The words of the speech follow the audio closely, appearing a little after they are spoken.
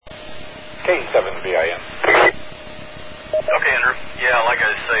KE7VIN. Okay, Andrew. Yeah, like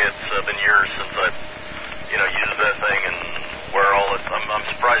I say, it's been years since I've, used that thing and where all it. I'm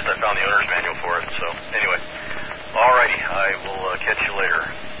surprised I found the owner's manual for it. So anyway, alrighty, I will catch you later.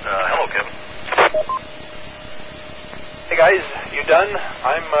 Hello, Kevin. Hey guys, you done?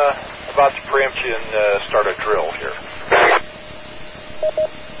 I'm about to preempt you and start a drill here.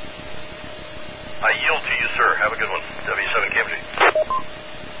 I yield to you, sir. Have a good one. W7KMG.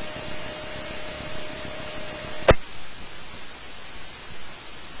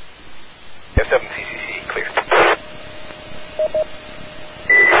 F7CCC, clear.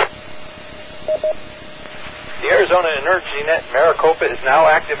 The Arizona Emergency Net Maricopa is now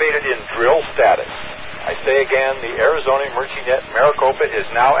activated in drill status. I say again, the Arizona Emergency Net Maricopa is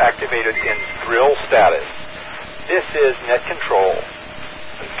now activated in drill status. This is net control.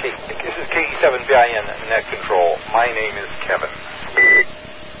 This is KE7VIN net control. My name is Kevin.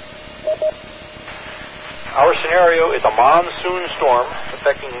 Our scenario is a monsoon storm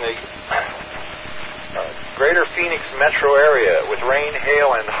affecting the greater Phoenix metro area with rain,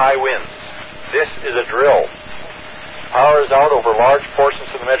 hail, and high winds. This is a drill. Power is out over large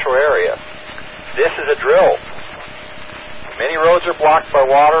portions of the metro area. This is a drill. Many roads are blocked by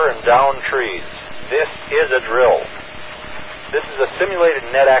water and downed trees. This is a drill. This is a simulated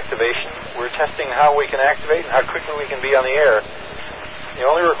net activation. We're testing how we can activate and how quickly we can be on the air. The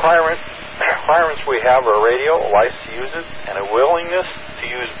only requirements we have are a radio, a license to use it, and a willingness to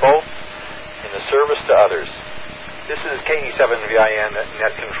use both in the service to others. This is KE7VIN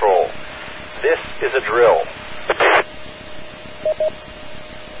net control. This is a drill.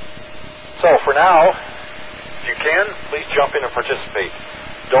 So for now, if you can, please jump in and participate.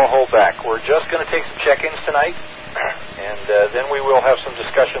 Don't hold back. We're just going to take some check-ins tonight, and then we will have some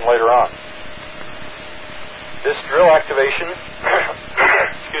discussion later on. This drill activation,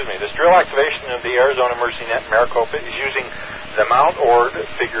 this drill activation of the Arizona Emergency Net Maricopa is using the Mount Ord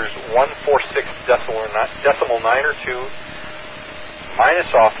figures 146 decimal 9 or 2 minus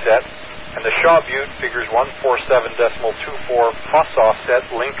offset, and the Shaw Butte figures 147 decimal 24 plus offset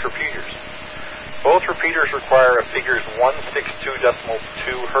linked repeaters. Both repeaters require a figures 162 decimal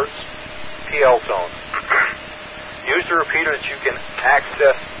 2 hertz PL tone. Use the repeater that you can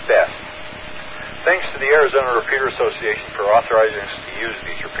access best. Thanks to the Arizona Repeater Association for authorizing us to use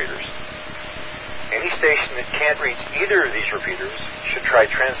these repeaters. Any station that can't reach either of these repeaters should try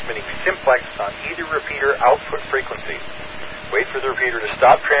transmitting simplex on either repeater output frequency. Wait for the repeater to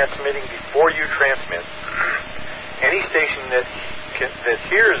stop transmitting before you transmit. Any station that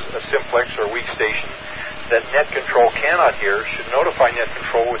hears a simplex or weak station that net control cannot hear should notify net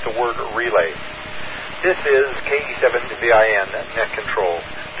control with the word relay. This is KE7VIN net control.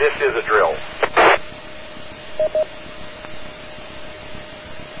 This is a drill.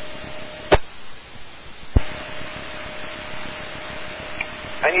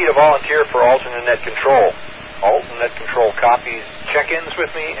 I need a volunteer for alternate net control. Alternate net control copies check-ins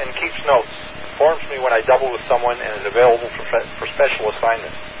with me and keeps notes. Informs me when I double with someone and is available for special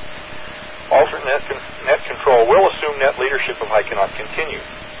assignments. Alternate net control will assume net leadership if I cannot continue.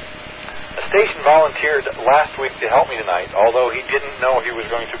 A station volunteered last week to help me tonight, although he didn't know he was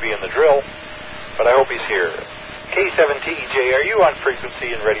going to be in the drill, but I hope he's here. K7TEJ, are you on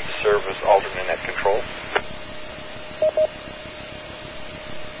frequency and ready to serve as alternate net control?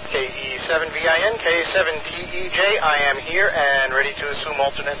 KE7VIN, K7TEJ, I am here and ready to assume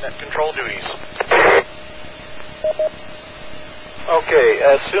alternate net control duties. Okay,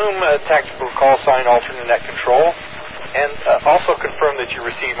 assume tactical call sign alternate net control. And also confirm that you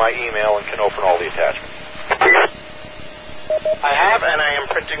received my email and can open all the attachments. I have, and I am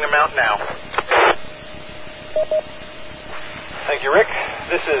printing them out now. Thank you, Rick.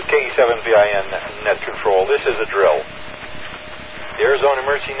 This is KE7VIN net control. This is a drill. The Arizona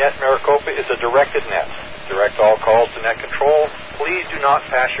Emergency Net Maricopa is a directed net. Direct all calls to net control. Please do not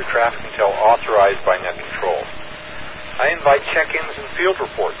pass your traffic until authorized by net control. I invite check-ins and field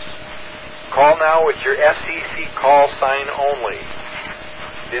reports. Call now with your FCC call sign only.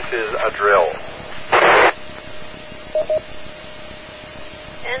 This is a drill.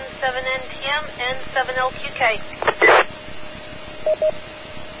 N7NTM, N7LQK.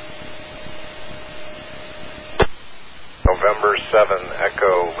 November 7,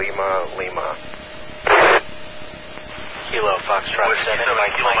 Echo, Lima, Lima. Kilo Foxtrot 7,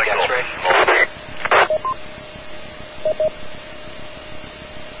 Mike X-ray.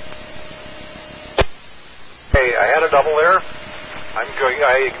 Hey, I had a double there.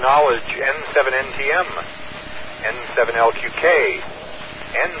 I acknowledge N7NTM, N7LQK,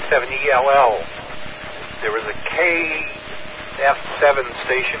 N7ELL. There was a K KF7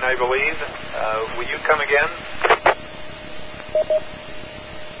 station, I believe. Will you come again?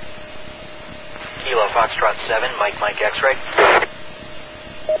 Kilo Foxtrot 7, Mike X-ray.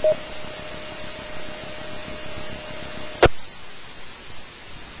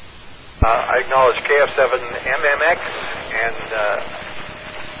 I acknowledge KF7 MMX and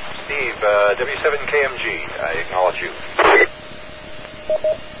Steve, W7KMG. I acknowledge you.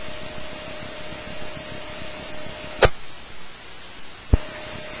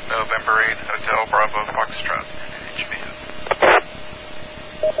 November 8, Hotel Bravo Foxtrot, HBF.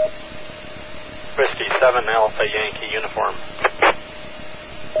 Whiskey 7 Alpha Yankee uniform.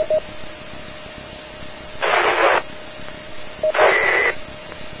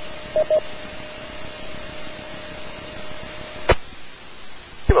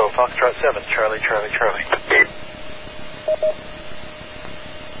 Kilo Foxtrot 7, Charlie.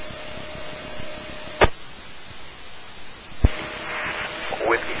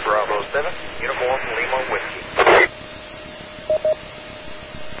 Whiskey Bravo 7, Uniform Lima Whiskey.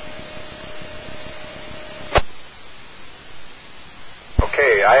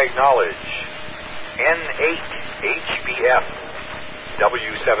 Okay, I acknowledge N8 HBF,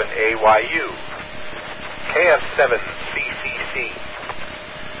 W7AYU, KF7 CCC,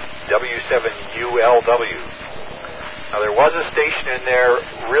 W7ULW. Now there was a station in there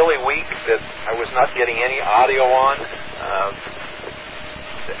really weak that I was not getting any audio on.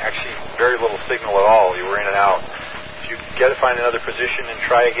 Actually, very little signal at all. You were in and out. If you find another position and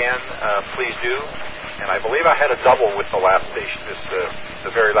try again, please do. And I believe I had a double with the last station, the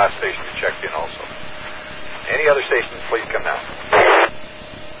very last station you checked in also. Any other stations, please come now.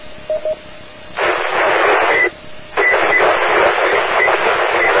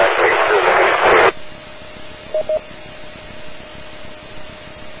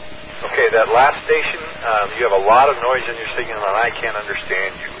 Okay, that last station, you have a lot of noise in your signal and I can't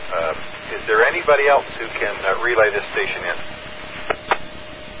understand you. Is there anybody else who can relay this station in?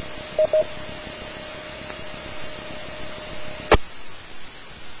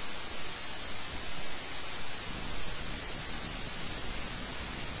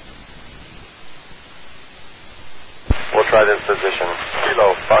 We'll try this position.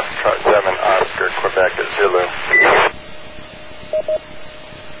 Kilo Foxtrot 7, Oscar, Quebec, Zulu.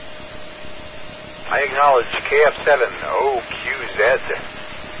 I acknowledge KF7OQZ.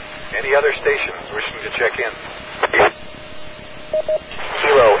 Any other stations wishing to check in?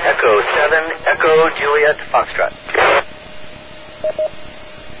 Kilo Echo 7, Echo Juliet Foxtrot.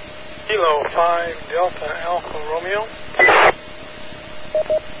 Kilo 5 Delta Alpha Romeo.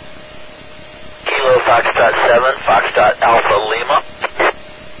 Kilo Foxtrot 7, Foxtrot Alpha Lima.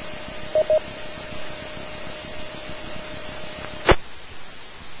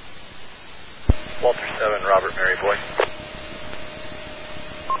 Walter 7, Robert Mary Boy.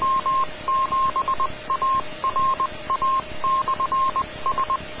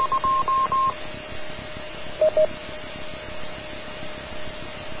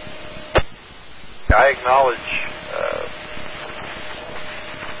 I acknowledge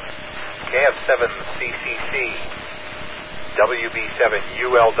KF7CCC,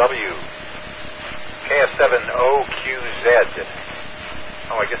 WB7ULW, KF7OQZ.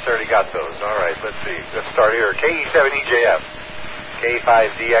 Oh, I guess I already got those. All right, let's see. Let's start here. KE7EJF,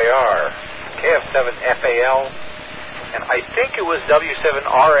 K5DIR, KF7FAL, and I think it was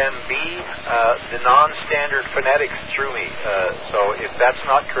W7RMB. The non-standard phonetics threw me. So if that's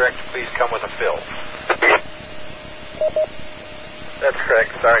not correct, please come with a fill. That's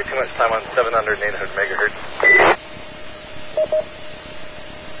correct. Sorry, too much time on 700 and 800 megahertz.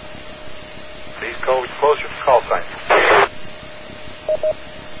 Please go closer to call sign.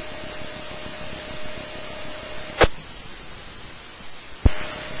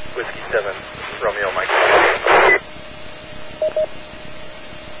 Whiskey 7, Romeo Mike.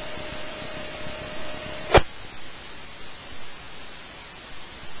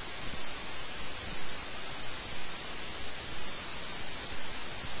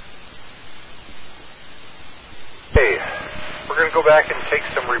 Okay, we're going to go back and take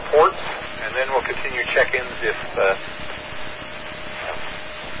some reports, and then we'll continue check-ins if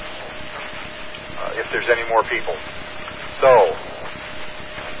there's any more people. So,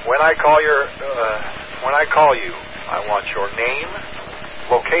 when I call you, I want your name,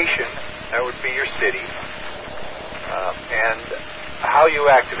 location, that would be your city, and how you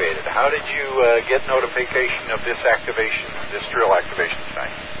activated. How did you get notification of this activation, this drill activation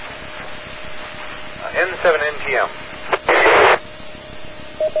tonight? N7NTM.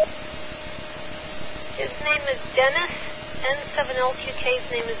 His name is Dennis. N7LQK's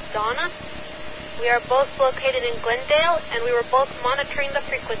name is Donna. We are both located in Glendale, and we were both monitoring the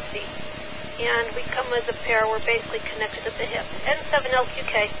frequency. And we come as a pair. We're basically connected at the hip.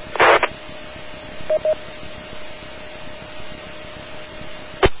 N7LQK.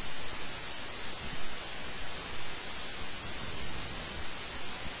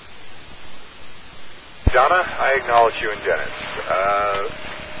 Donna, I acknowledge you and Dennis.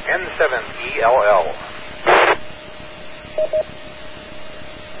 N7ELL.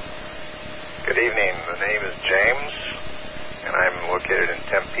 Good evening. The name is James, and I'm located in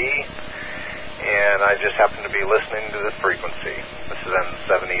Tempe, and I just happen to be listening to the frequency. This is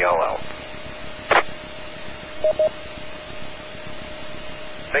N7ELL.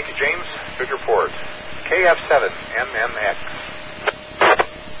 Thank you, James. Good report. KF7MMX.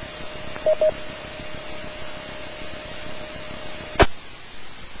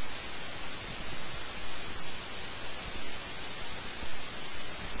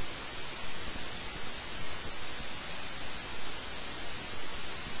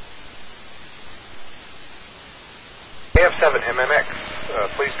 KF7MMX,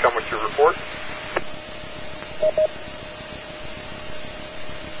 please come with your report.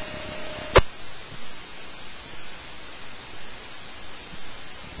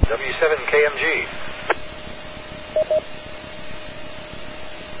 W7KMG.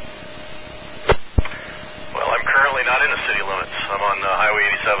 Well, I'm currently not in the city limits. I'm on Highway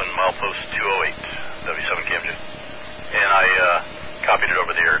 87, milepost 208, W7KMG. And I copied it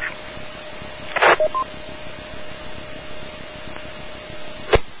over the air.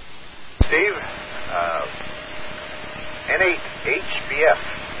 Steve, N8HBF.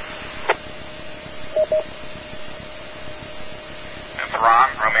 It's Ron,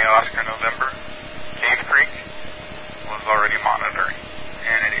 Romeo Oscar November. Cave Creek was already monitoring.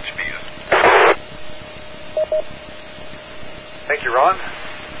 N8HBF. Thank you, Ron.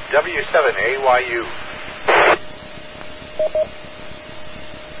 W7AYU.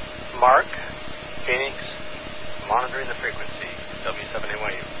 Mark, Phoenix, monitoring the frequency.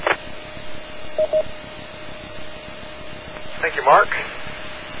 W7AYU. Thank you, Mark.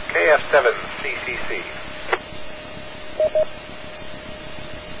 KF7CCC.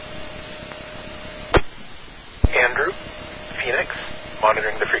 Andrew, Phoenix,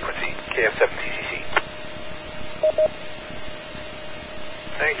 monitoring the frequency. KF7CCC.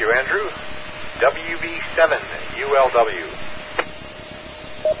 Thank you, Andrew. WB7ULW.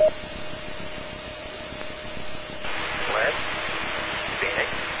 Wes, Phoenix,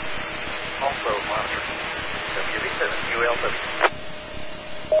 also monitoring. WB7ULW.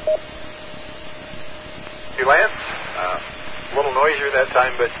 Hey, Lance. A little noisier that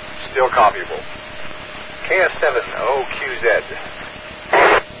time, but still copyable. KF7OQZ.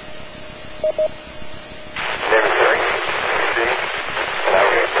 Name is Eric, Phoenix, and I'm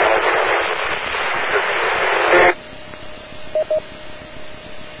going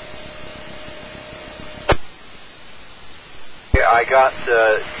I got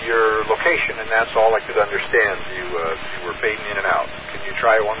your location, and that's all I could understand. You were fading in and out. Can you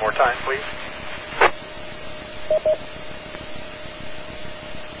try it one more time, please?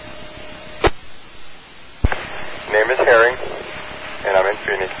 Name is Harry, and I'm in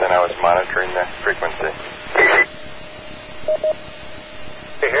Phoenix, and I was monitoring the frequency.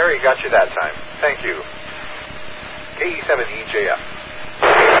 Hey, Harry, got you that time. Thank you. KE7EJF.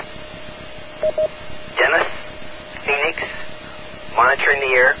 Dennis, Phoenix, monitoring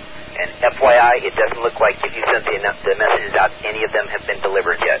the air, and FYI, it doesn't look like if you sent the messages out, any of them have been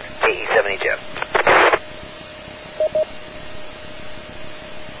delivered yet. KE7HF.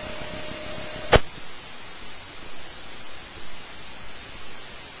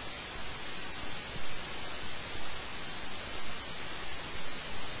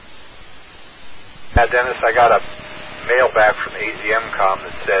 Dennis, I got a mail back from AZMCom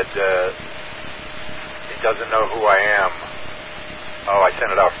that said it doesn't know who I am. Oh, I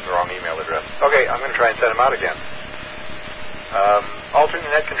sent it out from the wrong email address. Okay, I'm going to try and send them out again. Alternate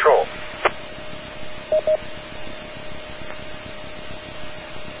net control.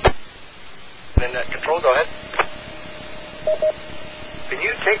 Net control, go ahead. Can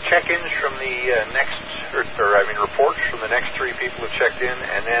you take check-ins from the reports from the next three people who checked in,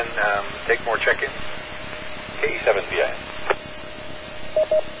 and then take more check-ins? KE7VIN.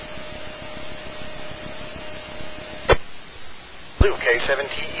 Blue,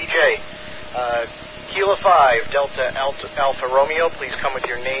 K7TEJ. Kilo 5, Delta Alpha Romeo, please come with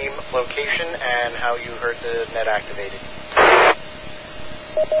your name, location, and how you heard the net activated.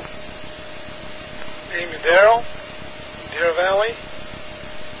 Name is Daryl, Deer Valley.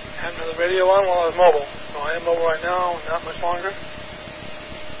 Had the radio on while I was mobile. So I am mobile right now, not much longer.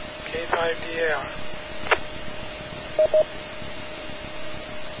 K5DL.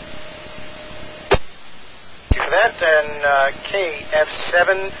 Thank you for that. And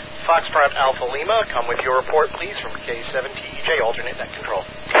KF7 Foxtrot Alpha Lima, come with your report, please, from K7TEJ, alternate net control.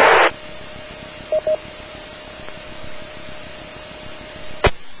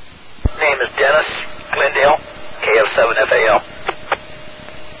 Name is Dennis, Glendale, KF7FAL.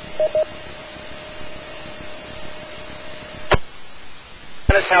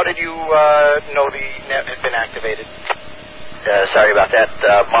 Dennis, how did you know the net had been activated? Sorry about that.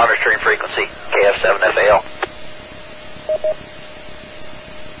 Monitoring frequency, KF7FAL.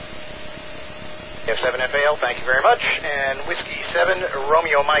 KF7FAL, thank you very much. And Whiskey 7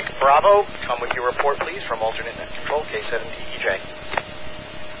 Romeo Mike Bravo, come with your report, please, from alternate net control, K7TEJ.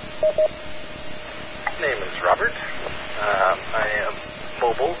 Name is Robert. I am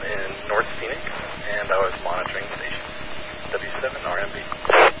mobile in North Phoenix, and I was monitoring the station. W7RMB.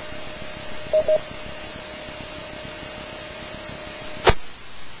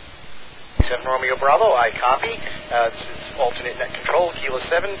 7 Romeo Bravo, I copy. This is alternate net control, Kilo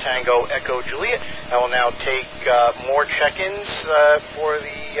 7, Tango Echo Juliet. I will now take more check-ins for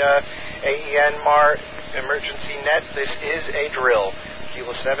the AEN MAR emergency net. This is a drill.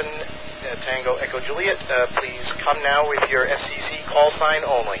 Kilo 7, Tango Echo Juliet, please come now with your FCC call sign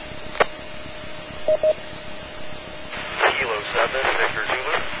only. Kilo 7, Victor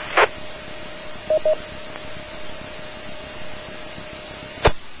Zulu.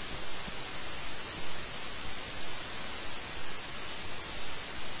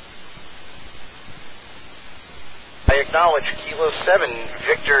 I acknowledge Kilo 7,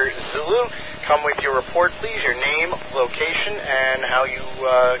 Victor Zulu. Come with your report, please, your name, location, and how you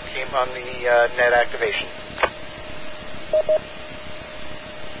came on the net activation.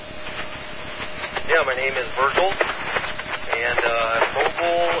 Yeah, my name is Virgil, and I'm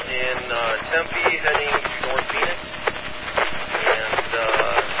mobile in Tempe, heading to North Phoenix, and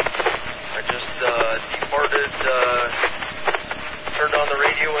I just departed, turned on the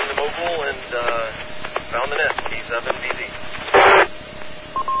radio in the mobile, and found the net, K7VZ.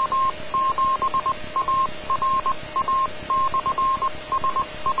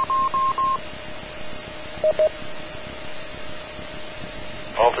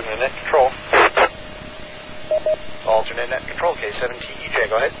 Alternate net control. Alternate net control, K7TEJ,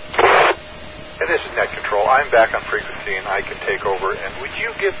 go ahead. And this is net control. I'm back on frequency, and I can take over. And would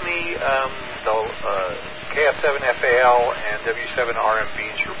you give me the KF7FAL and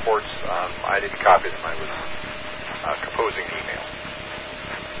W7RMB's reports? I didn't copy them. I was composing the email.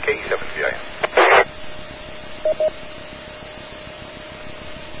 KE7VIN.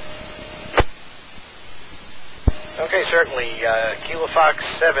 Okay, certainly. Kilo Fox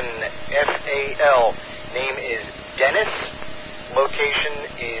 7 FAL. Name is Dennis. Location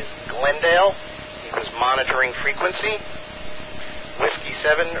is Glendale. He was monitoring frequency. Whiskey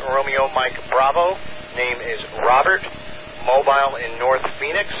 7 Romeo Mike Bravo. Name is Robert. Mobile in North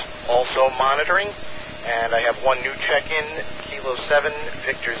Phoenix. Also monitoring. And I have one new check-in. Kilo 7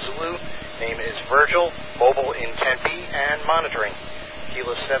 Victor Zulu. Name is Virgil. Mobile in Tempe and monitoring.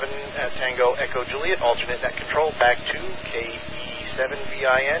 Kilo 7 Tango Echo Juliet, alternate net control, back to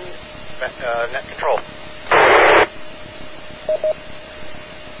KE7VIN net control.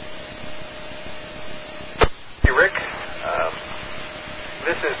 Hey, Rick.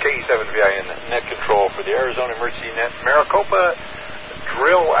 This is KE7VIN net control for the Arizona Emergency Net Maricopa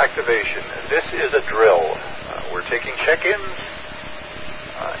drill activation. This is a drill. We're taking check-ins.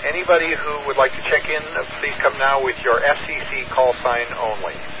 Anybody who would like to check in, please come now with your FCC call sign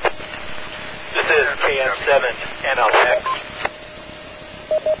only. This is KF7 NLX.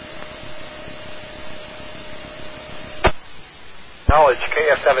 Knowledge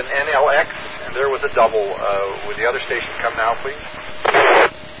KF7NLX, and there was a double. Would the other station come now, please?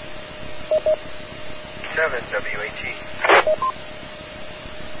 7WAT.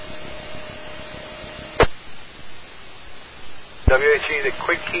 WHE, the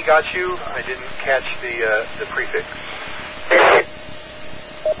quick key got you. I didn't catch the prefix.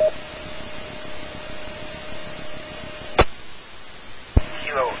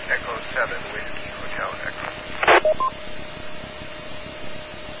 Kilo Echo 7, Whiskey Hotel Echo.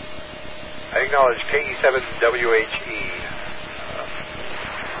 I acknowledge KE7WHE.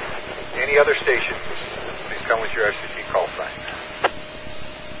 Any other stations, please come with your FCC call sign.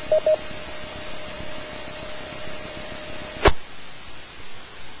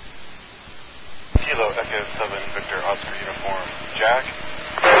 Kilo Echo 7 Victor Oscar Uniform Jack.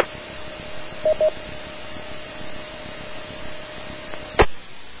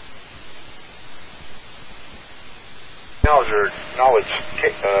 Knowledge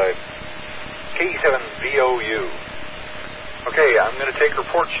KE7VOU. Okay, I'm going to take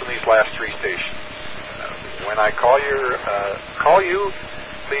reports from these last three stations. When I call you,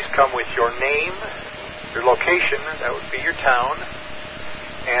 please come with your name, your location, that would be your town,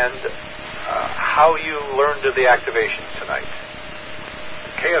 and how you learned of the activation tonight.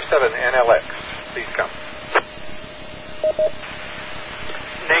 KF7NLX, please come.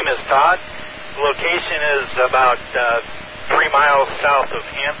 Name is Todd. Location is about 3 miles south of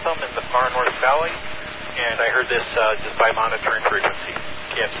Anthem in the far North Valley, and I heard this just by monitoring frequency,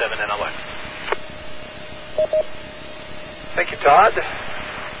 KF7NLX. Thank you, Todd.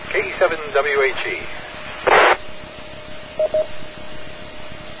 KE7WHE.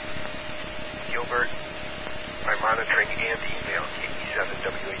 Gilbert, by monitoring and email,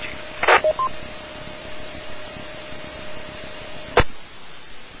 KE7WHE.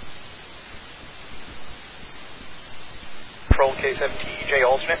 Control K7TEJ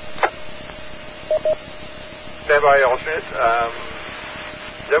alternate. Standby alternate.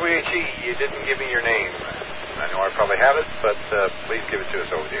 WHE, you didn't give me your name. I know I probably have it, but please give it to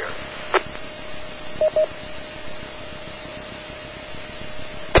us over the air.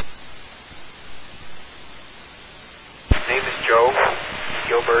 Name is Joe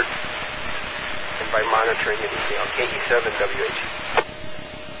Gilbert, and by monitoring and email, KE7WHE.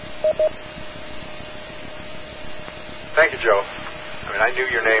 Thank you, Joe. I mean, I knew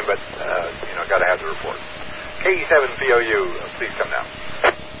your name, but, got to have the report. KE7VOU, please come now.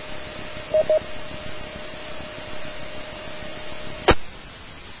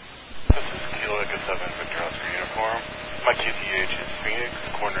 This is Kilo Echo 7 Victor Oscar Uniform. My QTH is Phoenix,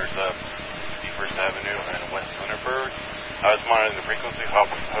 corners of 51st Avenue and West Winterberg. I was monitoring the frequency,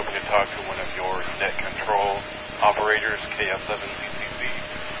 hoping to talk to one of your net control operators, KF7CCC,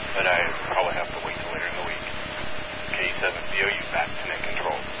 but I probably have to wait till later in the week. KE7VOU back to net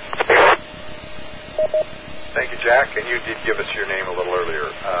control. Thank you, Jack. And you did give us your name a little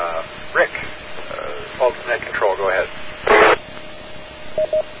earlier. Rick, alternate control, go ahead.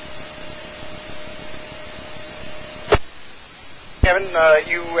 Kevin,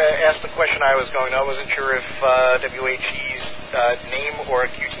 you asked the question I was going to. I wasn't sure if WHE's name or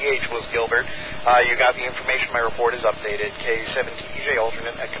QTH was Gilbert. You got the information. My report is updated. K7TEJ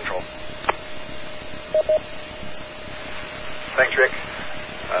alternate at control. Thanks, Rick.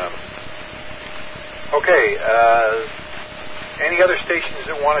 Okay. Any other stations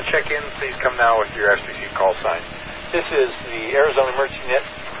that want to check in, please come now with your FCC call sign. This is the Arizona Emergency Net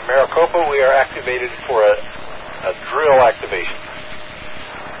Maricopa. We are activated for a drill activation.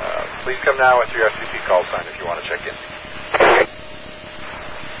 Please come now with your FCC call sign if you want to check in.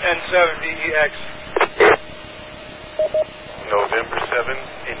 N7VEX. November 7,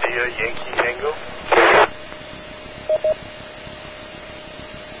 India, Yankee Tango.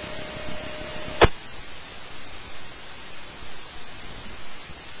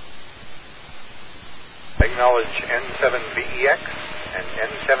 Acknowledge N7VEX and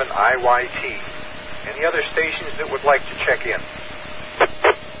N7IYT. Any other stations that would like to check in?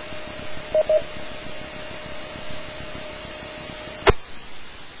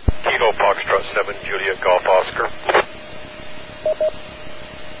 Kilo Foxtrot 7, Juliet Golf Oscar.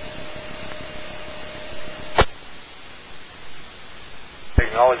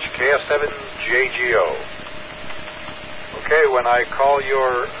 Acknowledge KF7JGO. Okay, when I call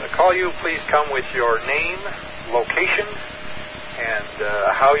you, please come with your name, location, and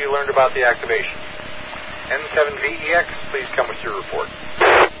how you learned about the activation. N7VEX, please come with your report.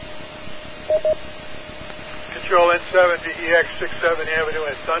 Control N7VEX 67 Avenue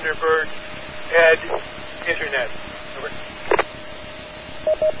at Thunderbird. Ed, Internet. Over.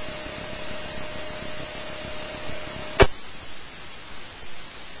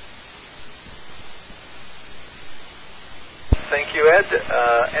 Thank you, Ed.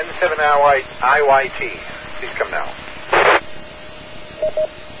 N7IYT, please come now.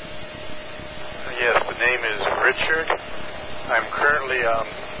 Yes, the name is Richard. I'm currently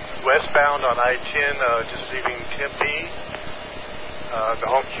westbound on I-10, just leaving Tempe. The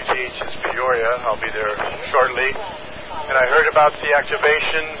home QTH is Peoria. I'll be there shortly. And I heard about the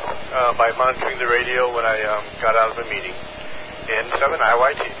activation by monitoring the radio when I got out of a meeting.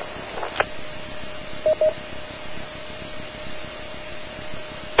 N7IYT.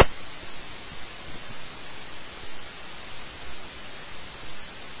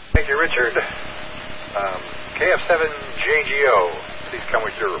 Thank you, Richard. KF7JGO, please come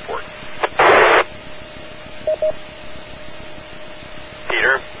with your report.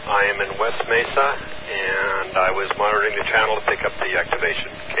 Peter, I am in West Mesa, and I was monitoring the channel to pick up the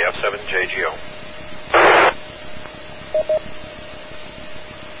activation. KF7JGO.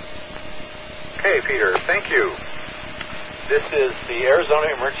 Okay, Peter, thank you. This is the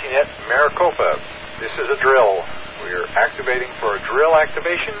Arizona Emergency Net Maricopa. This is a drill. We're activating for a drill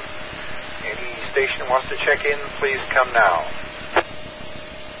activation. Any station wants to check in, please come now.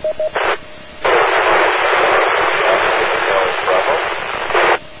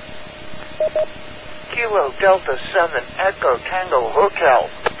 Kilo Delta 7 Echo Tango Hotel.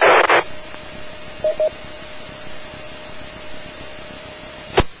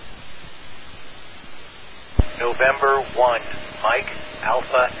 November 1, Mike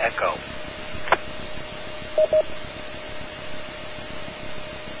Alpha Echo.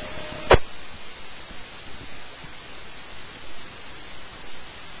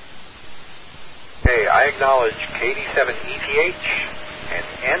 Okay, I acknowledge KE7VIN and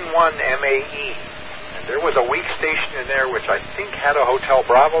N1MAE. And there was a weak station in there which I think had a Hotel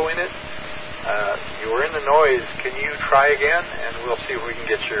Bravo in it. You were in the noise. Can you try again? And we'll see if we can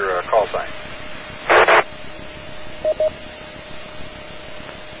get your call sign.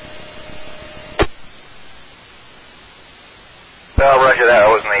 Roger that. I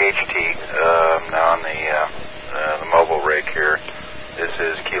was in the HT. Now on the mobile rig here. This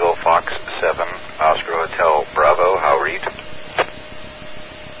is Kilo Fox 7 Oscar Hotel Bravo. How read?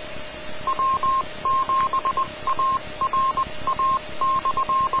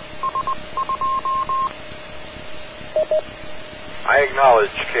 I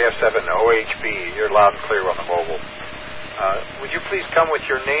acknowledge KF7OHB. You're loud and clear on the mobile. Would you please come with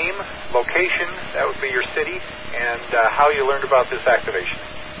your name, location, that would be your city, and how you learned about this activation?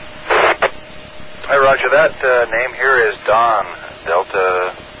 Hi, roger that. Name here is Don,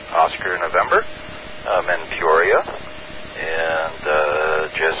 Delta Oscar November. I'm in Peoria, and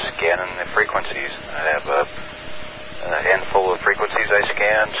just scanning the frequencies. I have a handful of frequencies I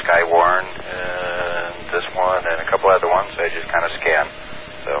scan, Skywarn, and this one, and a couple other ones I just kind of scan.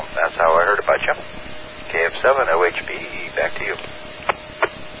 So that's how I heard about you. KF7OHB, back to you.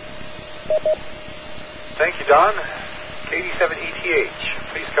 Thank you, Don. KD7ETH,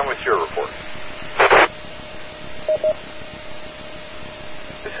 please come with your report.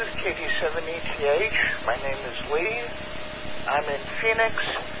 This is KD7ETH. My name is Lee. I'm in Phoenix,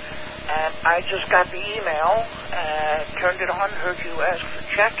 and I just got the email and turned it on, heard you ask for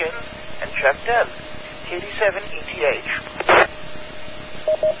check-in, and checked in. KD7ETH.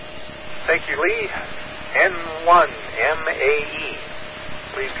 Thank you, Lee. N1MAE,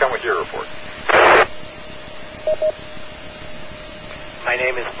 please come with your report. My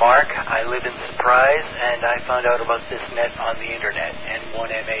name is Mark. I live in Surprise, and I found out about this net on the internet,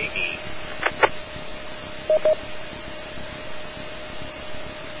 N1MAE.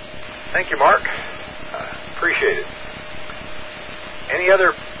 Thank you, Mark. Appreciate it. Any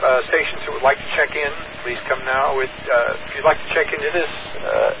other stations that would like to check in, please come now. If you'd like to check into this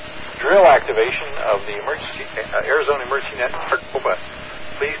drill activation of the Arizona Emergency Net Maricopa,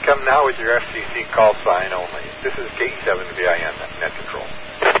 please come now with your FCC call sign only. This is KE7VIN Net Control.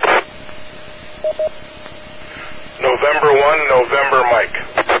 November 1, November Mike.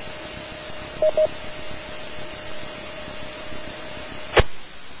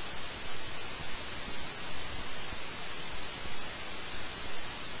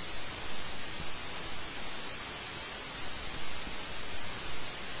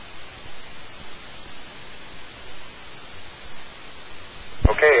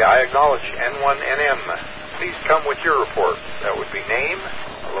 Okay, I acknowledge N1NM. Please come with your report. That would be name,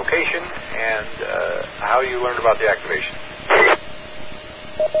 location, and how you learned about the activation.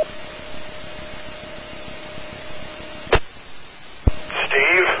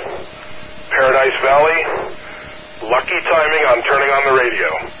 Steve, Paradise Valley. Lucky timing on turning on the radio.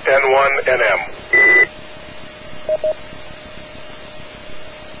 N1NM.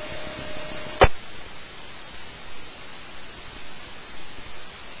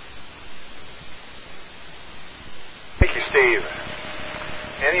 Thank you, Steve.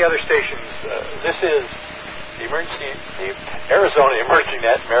 Any other stations? This is the Arizona Emergency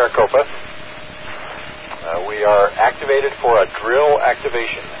Net Maricopa. We are activated for a drill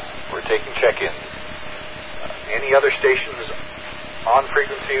activation. We're taking check-ins. Any other stations on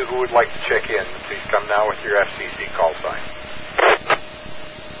frequency who would like to check in, please come now with your FCC call sign.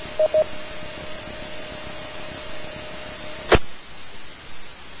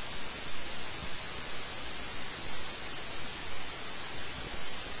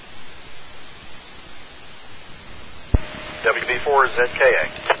 WB4ZKA.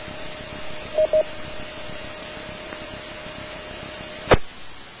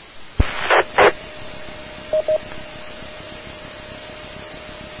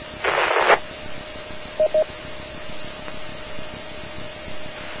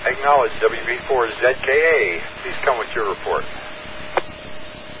 acknowledged. WB4ZKA, please come with your report.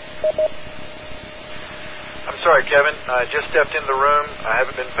 I'm sorry, Kevin. I just stepped in the room. I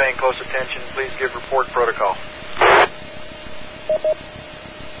haven't been paying close attention. Please give report protocol.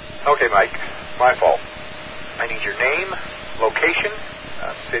 Okay, Mike. My fault. I need your name, location,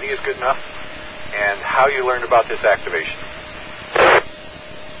 city is good enough, and how you learned about this activation.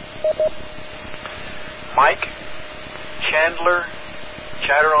 Mike Chandler,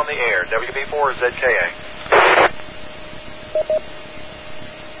 chatter on the air. WB4ZKA.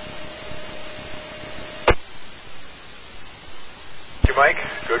 Thank you, Mike.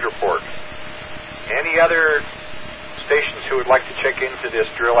 Good report. Any other stations who would like to check into this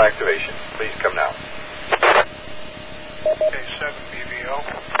drill activation, please come now. KE7VIN.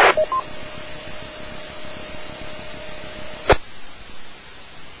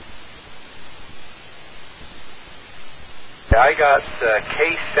 I got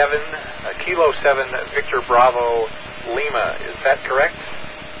K7, Kilo 7, Victor Bravo, Lima. Is that correct?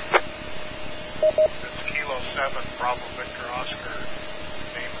 It's Kilo 7, Bravo, Victor, Oscar.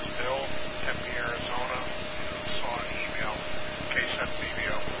 Name is Bill, Tempe, Arizona. Saw an email,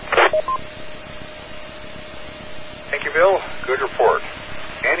 K7VIN. Thank you, Bill. Good report.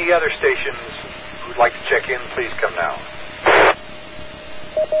 Any other stations who'd like to check in, please come now.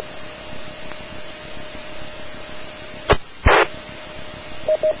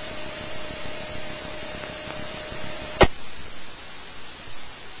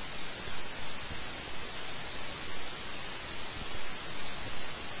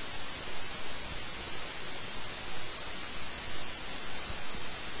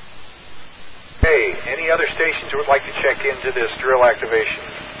 Hey, any other stations who would like to check into this drill activation,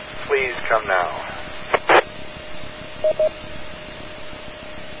 please come now.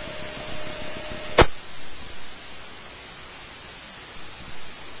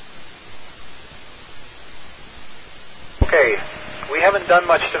 Okay, we haven't done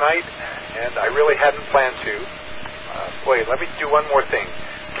much tonight, and I really hadn't planned to. Wait, let me do one more thing.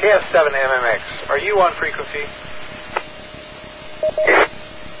 KF7MMX, are you on frequency?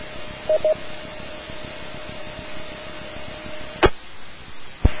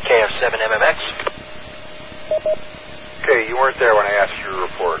 KF7MMX. Okay, you weren't there when I asked your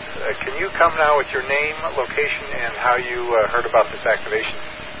report. Can you come now with your name, location, and how you heard about this activation?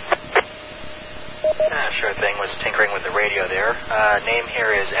 Sure thing. Was tinkering with the radio there. Name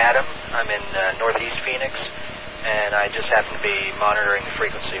here is Adam. I'm in northeast Phoenix, and I just happened to be monitoring the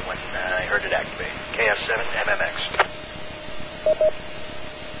frequency when I heard it activate. KF7MMX.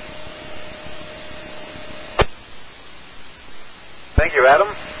 Thank you,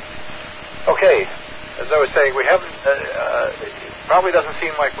 Adam. Okay, as I was saying, we haven't, probably doesn't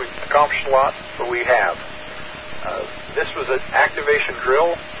seem like we've accomplished a lot, but we have. This was an activation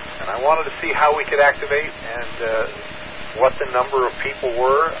drill, and I wanted to see how we could activate and what the number of people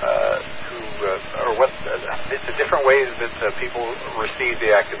were or what the different ways that people receive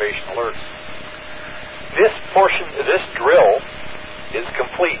the activation alerts. This portion, this drill is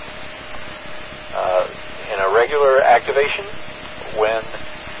complete. In a regular activation, when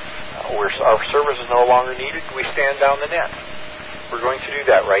our service is no longer needed, we stand down the net. We're going to do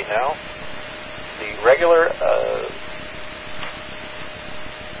that right now. The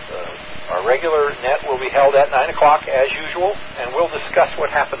our regular net will be held at 9 o'clock as usual, and we'll discuss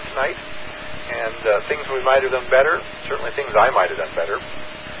what happened tonight and things we might have done better, certainly things I might have done better,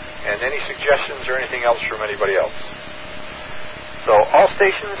 and any suggestions or anything else from anybody else. So all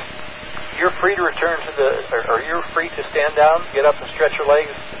stations, you're free to return to you're free to stand down, get up and stretch your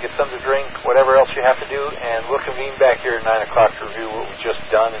legs, get something to drink, whatever else you have to do, and we'll convene back here at 9 o'clock to review what we've just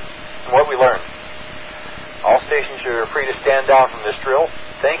done and what we learned. All stations are free to stand down from this drill.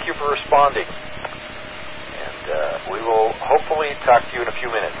 Thank you for responding. And we will hopefully talk to you in a few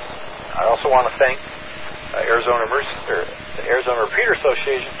minutes. I also want to thank the Arizona Repeater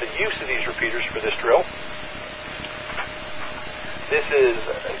Association for the use of these repeaters for this drill. This is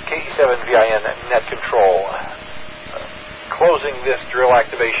KE7VIN Net Control closing this drill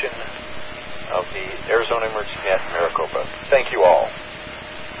activation of the Arizona Emergency Net Maricopa. Thank you all.